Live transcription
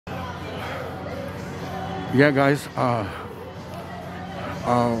Yeah, guys.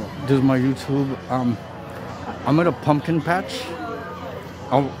 This is my YouTube. I'm at a pumpkin patch.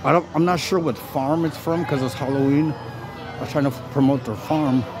 I'm not sure what farm it's from because it's Halloween. I was trying to promote their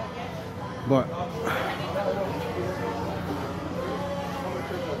farm, but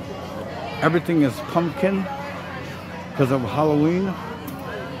everything is pumpkin because of Halloween.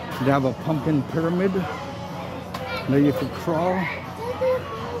 They have a pumpkin pyramid that you could crawl.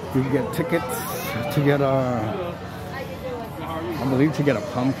 You can get tickets to get I believe to get a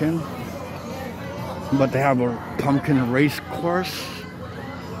pumpkin. But they have a pumpkin race course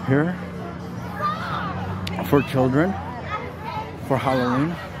here for children for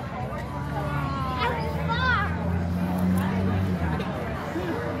Halloween.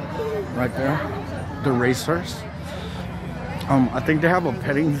 Right there, the racers. I think they have a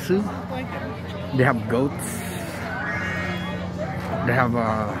petting zoo. They have goats. They have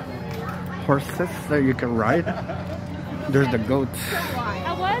horses that you can ride. There's the goats.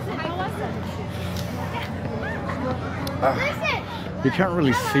 How was it? How was it? You can't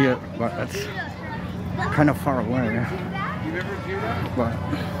really see it, but it's kind of far away. But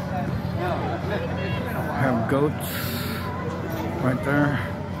I have goats right there.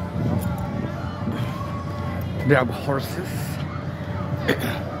 They have horses.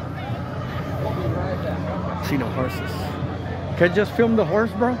 See the horses. Can I just film the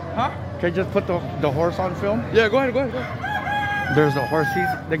horse, bro? Huh? Can I just put the horse on film? Yeah, go ahead, go ahead, go ahead. There's the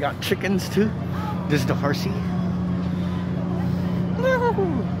horsies. They got chickens too. This is the horsey.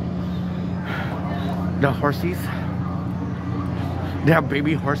 The horsies. They have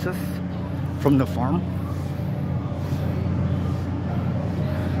baby horses from the farm.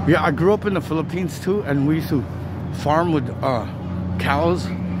 Yeah, I grew up in the Philippines too, and we used to farm with cows.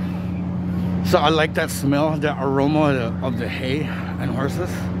 So I like that smell, the aroma of the hay and horses.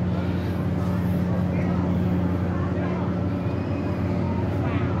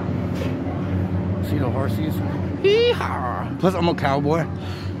 See the horses? Hee-haw! Plus I'm a cowboy.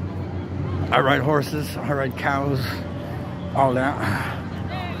 I ride horses, I ride cows, all that.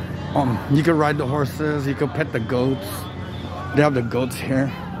 You can ride the horses, you can pet the goats. They have the goats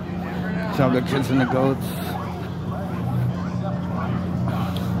here. So I have the kids and the goats.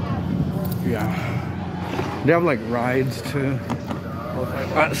 Yeah. They have like rides too.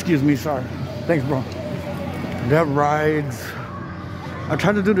 Excuse me, sorry. Thanks, bro. They have rides. I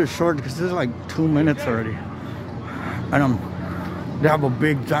tried to do this short because this is like 2 minutes already. And they have a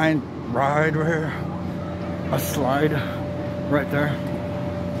big giant ride right here. A slide right there.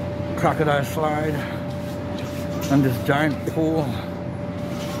 Crocodile slide. And this giant pool.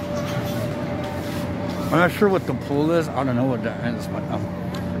 I'm not sure what the pool is. I don't know what that is, but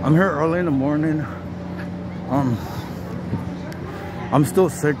I'm here early in the morning. I'm still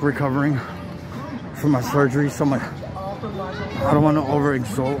sick, recovering from my surgery, so I don't want to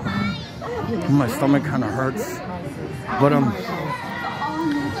overexalt. My stomach kind of hurts. But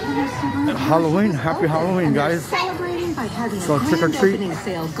Halloween, happy Halloween, guys. Celebrating by having So a trick or grand treat. opening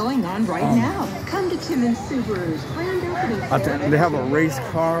sale going on right now. Come to Tim and Subaru's grand opening sale. They have a race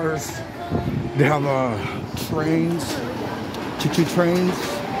cars. They have trains, choo-choo trains.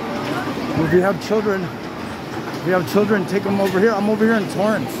 If you have children, take them over here. I'm over here in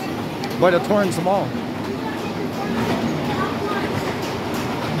Torrance, by the Torrance Mall.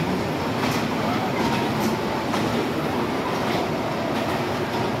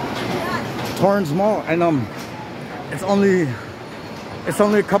 Torrance Mall, and it's only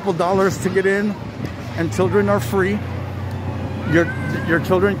a couple dollars to get in, and children are free. Your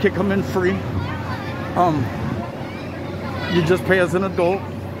children can come in free. You just pay as an adult.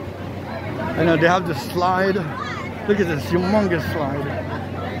 And they have this slide. Look at this humongous slide.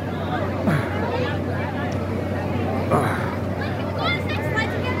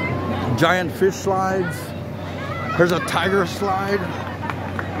 Giant fish slides. There's a tiger slide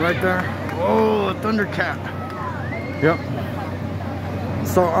right there. Oh, a Thundercat. Yep.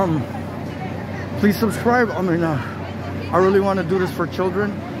 So please subscribe. I mean, I really want to do this for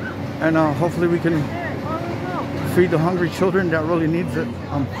children, and hopefully we can feed the hungry children that really needs it.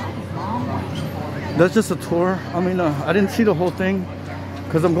 That's just a tour. I mean, I didn't see the whole thing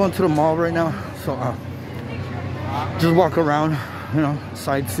because I'm going to the mall right now. So just walk around, you know,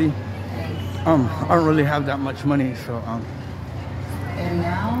 sightsee. I don't really have that much money, so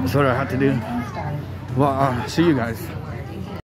that's what I have to do. Well, see you guys.